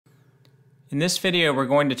In this video, we're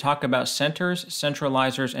going to talk about centers,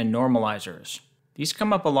 centralizers, and normalizers. These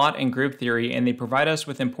come up a lot in group theory, and they provide us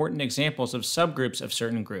with important examples of subgroups of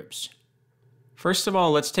certain groups. First of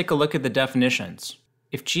all, let's take a look at the definitions.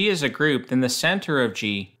 If G is a group, then the center of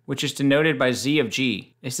G, which is denoted by Z of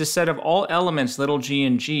G, is the set of all elements little g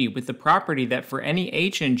in G with the property that for any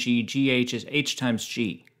h in G, GH is h times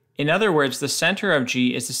G. In other words, the center of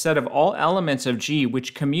G is the set of all elements of G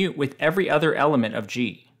which commute with every other element of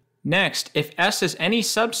G. Next, if S is any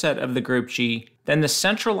subset of the group G, then the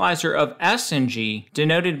centralizer of S in G,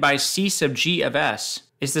 denoted by C sub G of S,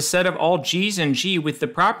 is the set of all G's in G with the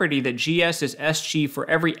property that GS is SG for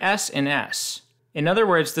every S in S. In other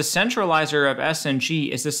words, the centralizer of S in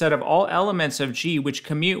G is the set of all elements of G which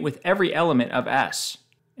commute with every element of S.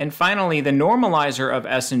 And finally, the normalizer of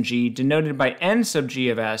S in G, denoted by N sub G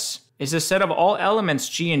of S, is the set of all elements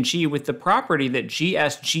G in G with the property that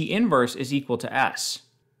GS G inverse is equal to S.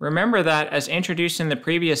 Remember that, as introduced in the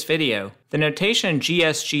previous video, the notation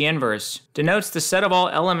GS G inverse denotes the set of all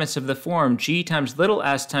elements of the form G times little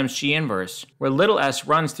s times G inverse, where little s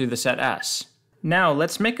runs through the set S. Now,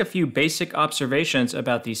 let's make a few basic observations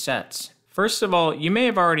about these sets. First of all, you may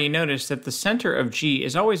have already noticed that the center of G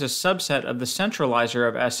is always a subset of the centralizer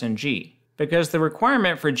of S in G, because the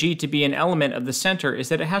requirement for G to be an element of the center is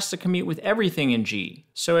that it has to commute with everything in G.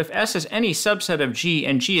 So if S is any subset of G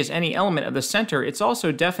and G is any element of the center, it's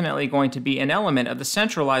also definitely going to be an element of the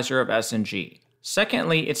centralizer of S in G.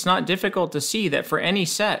 Secondly, it's not difficult to see that for any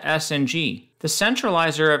set S in G, the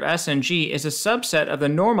centralizer of S in G is a subset of the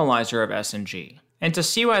normalizer of S in G. And to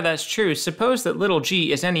see why that's true, suppose that little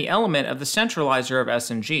g is any element of the centralizer of S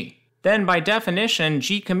in G. Then by definition,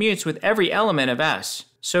 G commutes with every element of S.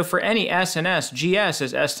 So for any S in S, GS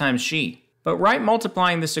is S times G. But right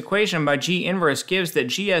multiplying this equation by G inverse gives that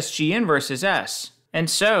GS G inverse is S. And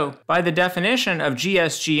so, by the definition of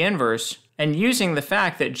GS G inverse, and using the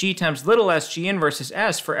fact that G times little s G inverse is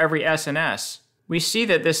S for every S in S, we see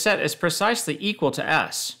that this set is precisely equal to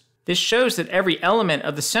S. This shows that every element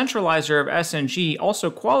of the centralizer of S in G also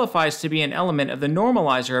qualifies to be an element of the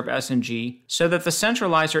normalizer of S in G, so that the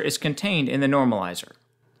centralizer is contained in the normalizer.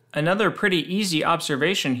 Another pretty easy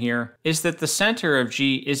observation here is that the center of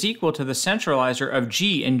G is equal to the centralizer of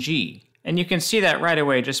G in G, and you can see that right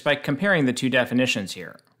away just by comparing the two definitions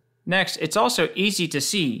here. Next, it's also easy to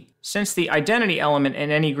see, since the identity element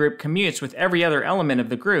in any group commutes with every other element of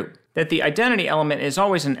the group, that the identity element is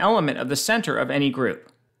always an element of the center of any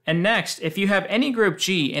group. And next, if you have any group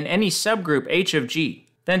G in any subgroup H of G,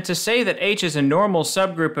 then to say that H is a normal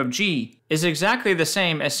subgroup of G is exactly the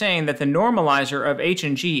same as saying that the normalizer of H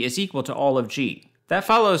in G is equal to all of G. That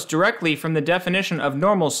follows directly from the definition of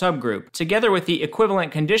normal subgroup, together with the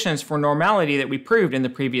equivalent conditions for normality that we proved in the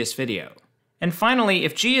previous video. And finally,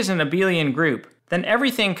 if G is an abelian group, then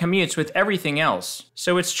everything commutes with everything else,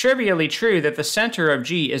 so it's trivially true that the center of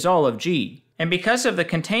G is all of G. And because of the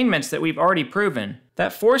containments that we've already proven,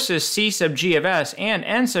 that forces C sub G of S and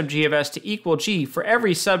N sub G of S to equal G for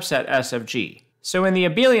every subset S of G. So in the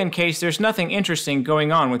abelian case, there's nothing interesting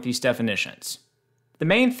going on with these definitions. The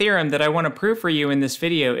main theorem that I want to prove for you in this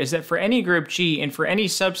video is that for any group G and for any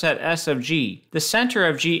subset S of G, the center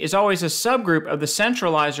of G is always a subgroup of the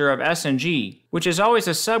centralizer of S in G, which is always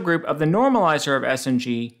a subgroup of the normalizer of S in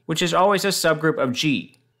G, which is always a subgroup of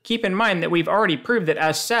G. Keep in mind that we've already proved that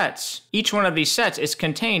as sets, each one of these sets is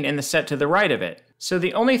contained in the set to the right of it. So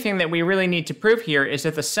the only thing that we really need to prove here is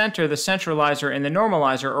that the center, the centralizer, and the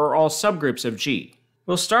normalizer are all subgroups of G.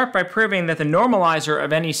 We'll start by proving that the normalizer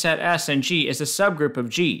of any set S in G is a subgroup of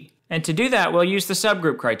G. And to do that, we'll use the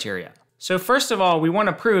subgroup criteria. So first of all, we want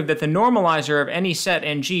to prove that the normalizer of any set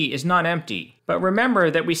in G is not empty. But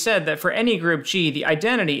remember that we said that for any group G, the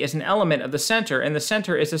identity is an element of the center, and the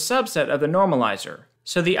center is a subset of the normalizer.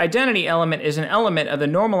 So the identity element is an element of the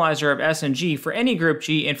normalizer of S and G for any group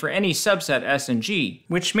G and for any subset S and G,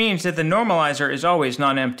 which means that the normalizer is always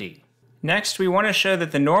non-empty. Next, we want to show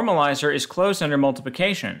that the normalizer is closed under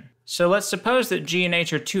multiplication. So let's suppose that G and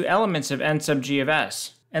H are two elements of N sub G of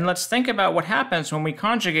S. And let's think about what happens when we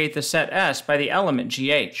conjugate the set S by the element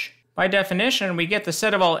GH. By definition, we get the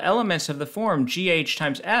set of all elements of the form GH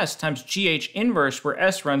times S times GH inverse where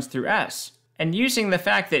S runs through S. And using the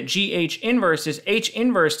fact that GH inverse is H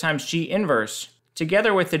inverse times G inverse,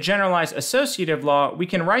 together with the generalized associative law, we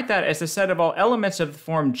can write that as the set of all elements of the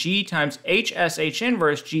form G times HSH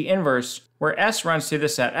inverse G inverse, where S runs through the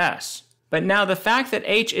set S. But now the fact that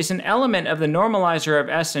H is an element of the normalizer of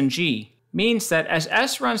S and G means that as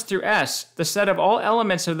S runs through S, the set of all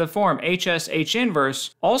elements of the form HSH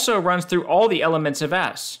inverse also runs through all the elements of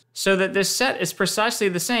S, so that this set is precisely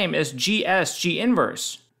the same as GS G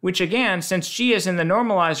inverse. which again, since G is in the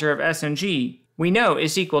normalizer of S and G, we know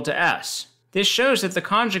is equal to S. This shows that the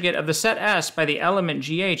conjugate of the set S by the element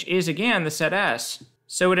GH is again the set S,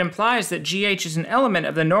 so it implies that GH is an element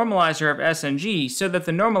of the normalizer of S and G so that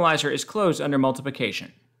the normalizer is closed under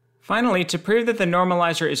multiplication. Finally, to prove that the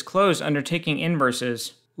normalizer is closed under taking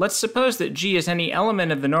inverses, let's suppose that G is any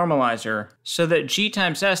element of the normalizer so that G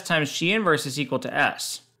times S times G inverse is equal to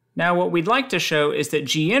S. Now what we'd like to show is that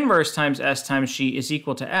G inverse times S times G is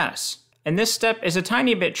equal to S, and this step is a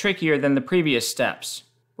tiny bit trickier than the previous steps.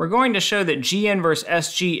 We're going to show that G inverse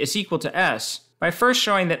SG is equal to S by first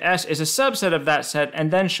showing that S is a subset of that set and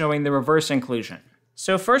then showing the reverse inclusion.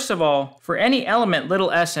 So first of all, for any element little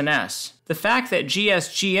s in S, the fact that G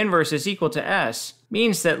inverse is equal to S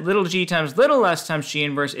means that little g times little s times G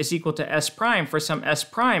inverse is equal to S prime for some S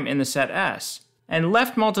prime in the set S. And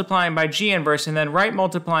left multiplying by G inverse and then right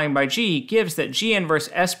multiplying by G gives that G inverse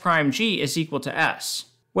S prime G is equal to S.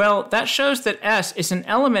 Well, that shows that S is an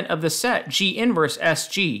element of the set G inverse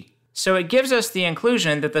SG. So it gives us the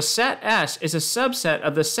inclusion that the set S is a subset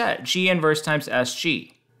of the set G inverse times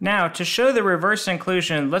SG. Now, to show the reverse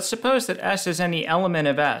inclusion, let's suppose that S is any element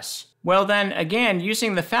of S. Well then, again,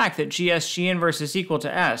 using the fact that G inverse is equal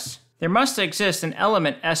to S, there must exist an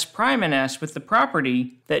element S prime in S with the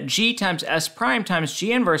property that G times S prime times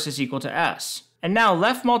G inverse is equal to S. And now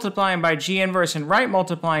left multiplying by G inverse and right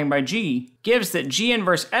multiplying by G gives that G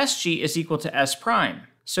inverse SG is equal to S prime.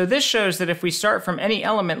 So this shows that if we start from any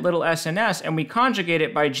element little s in S and we conjugate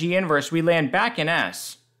it by G inverse, we land back in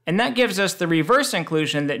S. And that gives us the reverse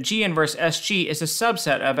inclusion that G inverse SG is a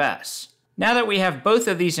subset of S. Now that we have both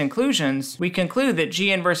of these inclusions, we conclude that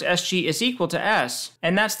G inverse SG is equal to S,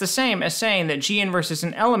 and that's the same as saying that G inverse is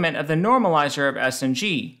an element of the normalizer of S and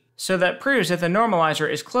G. So that proves that the normalizer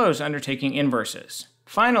is closed under taking inverses.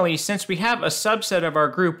 Finally, since we have a subset of our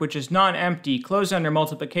group which is non-empty, closed under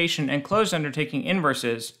multiplication, and closed under taking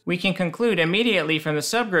inverses, we can conclude immediately from the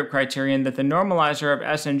subgroup criterion that the normalizer of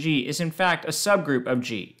S and G is in fact a subgroup of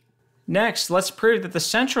G. Next, let's prove that the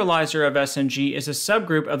centralizer of S and G is a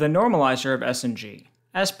subgroup of the normalizer of S and G.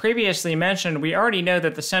 As previously mentioned, we already know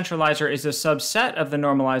that the centralizer is a subset of the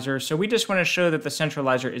normalizer, so we just want to show that the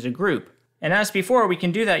centralizer is a group. And as before, we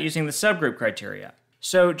can do that using the subgroup criteria.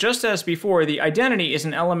 So just as before, the identity is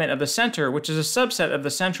an element of the center, which is a subset of the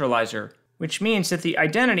centralizer, which means that the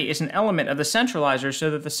identity is an element of the centralizer so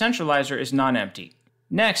that the centralizer is non-empty.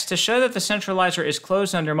 Next, to show that the centralizer is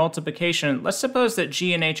closed under multiplication, let's suppose that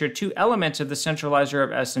G and H are two elements of the centralizer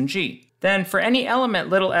of S and G. Then, for any element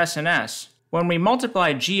little s in S, when we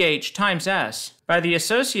multiply GH times S, by the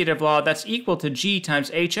associative law that's equal to G times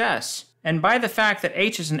HS, and by the fact that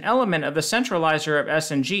H is an element of the centralizer of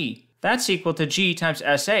S and G, that's equal to G times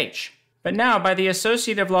SH. But now, by the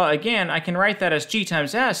associative law again, I can write that as G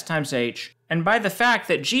times S times H, and by the fact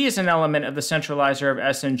that G is an element of the centralizer of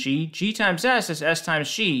S and G, G times S is S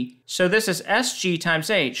times G, so this is SG times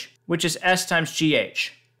H, which is S times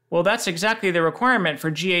GH. Well, that's exactly the requirement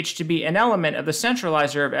for GH to be an element of the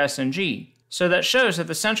centralizer of S and G, so that shows that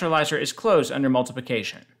the centralizer is closed under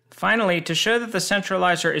multiplication. Finally, to show that the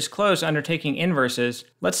centralizer is closed under taking inverses,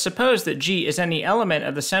 let's suppose that G is any element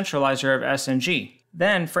of the centralizer of S and G.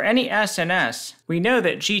 Then, for any S in S, we know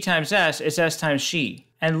that G times S is S times G,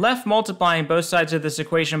 and left multiplying both sides of this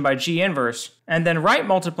equation by G inverse, and then right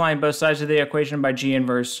multiplying both sides of the equation by G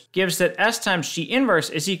inverse, gives that S times G inverse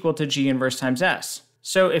is equal to G inverse times S.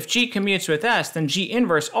 So if G commutes with S, then G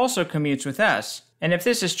inverse also commutes with S. And if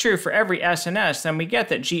this is true for every S in S, then we get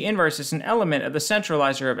that G inverse is an element of the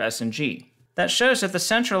centralizer of S and G. That shows that the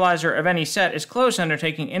centralizer of any set is closed under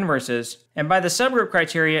taking inverses, and by the subgroup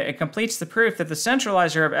criteria, it completes the proof that the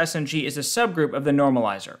centralizer of S and G is a subgroup of the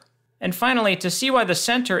normalizer. And finally, to see why the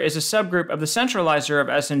center is a subgroup of the centralizer of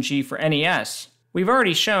S and G for any S, we've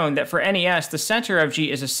already shown that for any S, the center of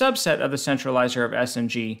G is a subset of the centralizer of S and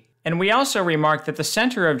G, and we also remarked that the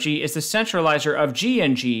center of G is the centralizer of G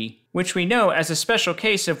and G, which we know as a special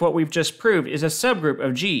case of what we've just proved is a subgroup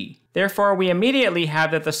of G. Therefore, we immediately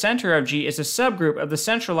have that the center of G is a subgroup of the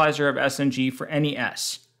centralizer of S and G for any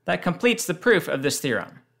S. That completes the proof of this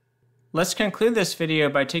theorem. Let's conclude this video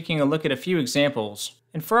by taking a look at a few examples.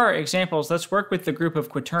 And for our examples, let's work with the group of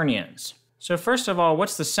quaternions. So first of all,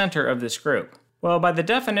 what's the center of this group? Well, by the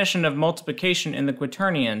definition of multiplication in the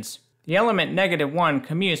quaternions, the element -1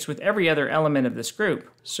 commutes with every other element of this group.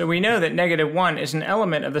 So we know that -1 is an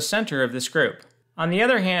element of the center of this group. On the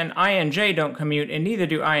other hand, I and j don't commute and neither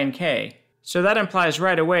do I and k. So that implies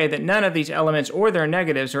right away that none of these elements or their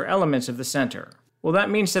negatives are elements of the center. Well, that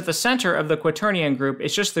means that the center of the quaternion group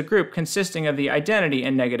is just the group consisting of the identity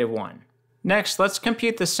and -1. Next, let's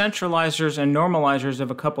compute the centralizers and normalizers of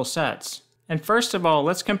a couple sets. And first of all,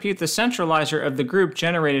 let's compute the centralizer of the group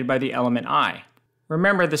generated by the element I.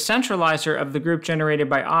 Remember, the centralizer of the group generated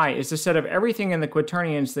by I is the set of everything in the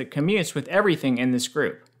quaternions that commutes with everything in this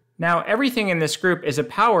group. Now, everything in this group is a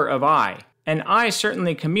power of I, and I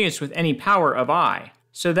certainly commutes with any power of I.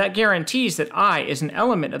 So that guarantees that I is an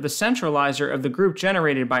element of the centralizer of the group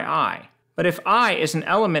generated by I. But if I is an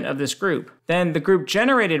element of this group, then the group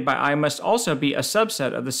generated by I must also be a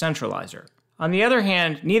subset of the centralizer. On the other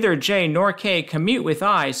hand, neither j nor k commute with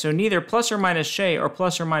I, so neither plus or minus j or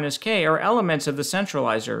plus or minus k are elements of the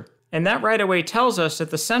centralizer, and that right away tells us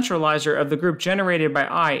that the centralizer of the group generated by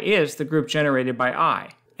I is the group generated by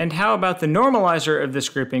I. And how about the normalizer of this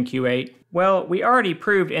group in Q8? Well, we already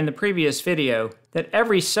proved in the previous video that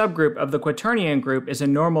every subgroup of the quaternion group is a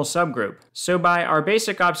normal subgroup. So by our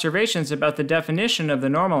basic observations about the definition of the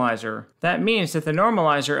normalizer, that means that the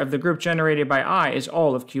normalizer of the group generated by I is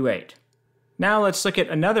all of Q8. Now let's look at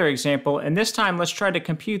another example, and this time let's try to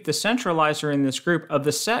compute the centralizer in this group of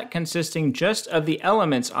the set consisting just of the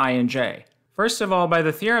elements I and j. First of all, by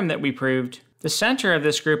the theorem that we proved, the center of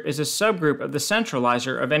this group is a subgroup of the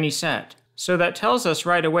centralizer of any set. So that tells us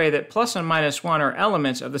right away that plus and minus 1 are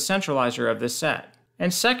elements of the centralizer of this set.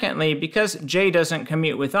 And secondly, because j doesn't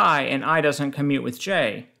commute with I and I doesn't commute with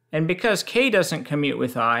j, and because k doesn't commute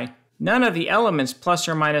with I, none of the elements plus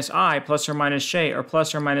or minus I, plus or minus j, or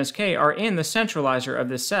plus or minus k are in the centralizer of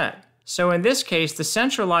this set. So in this case, the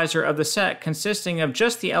centralizer of the set consisting of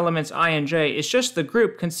just the elements I and j is just the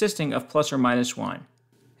group consisting of plus or minus 1.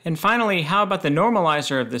 And finally, how about the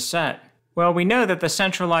normalizer of this set? Well, we know that the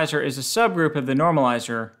centralizer is a subgroup of the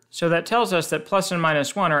normalizer, so that tells us that plus and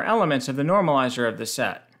minus 1 are elements of the normalizer of the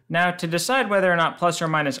set. Now, to decide whether or not plus or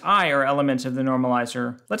minus I are elements of the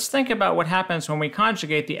normalizer, let's think about what happens when we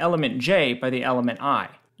conjugate the element j by the element I.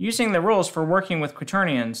 Using the rules for working with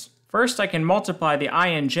quaternions, first I can multiply the I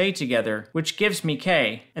and j together, which gives me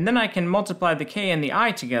k, and then I can multiply the k and the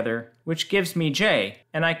I together, which gives me j,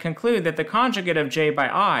 and I conclude that the conjugate of j by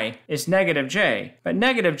I is negative j, but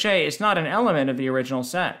negative j is not an element of the original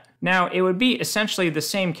set. Now, it would be essentially the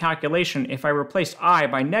same calculation if I replaced I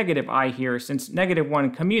by negative I here, since negative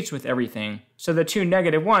 1 commutes with everything, so the two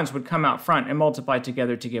negative 1s would come out front and multiply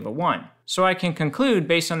together to give a 1. So I can conclude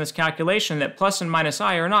based on this calculation that plus and minus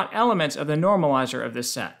I are not elements of the normalizer of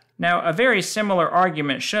this set. Now, a very similar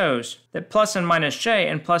argument shows that plus and minus j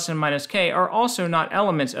and plus and minus k are also not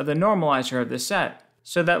elements of the normalizer of this set.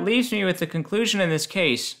 So that leaves me with the conclusion in this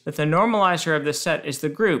case that the normalizer of this set is the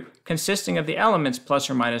group consisting of the elements plus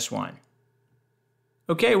or minus 1.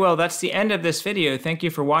 Okay, well, that's the end of this video. Thank you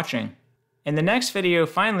for watching. In the next video,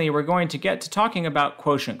 finally, we're going to get to talking about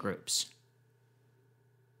quotient groups.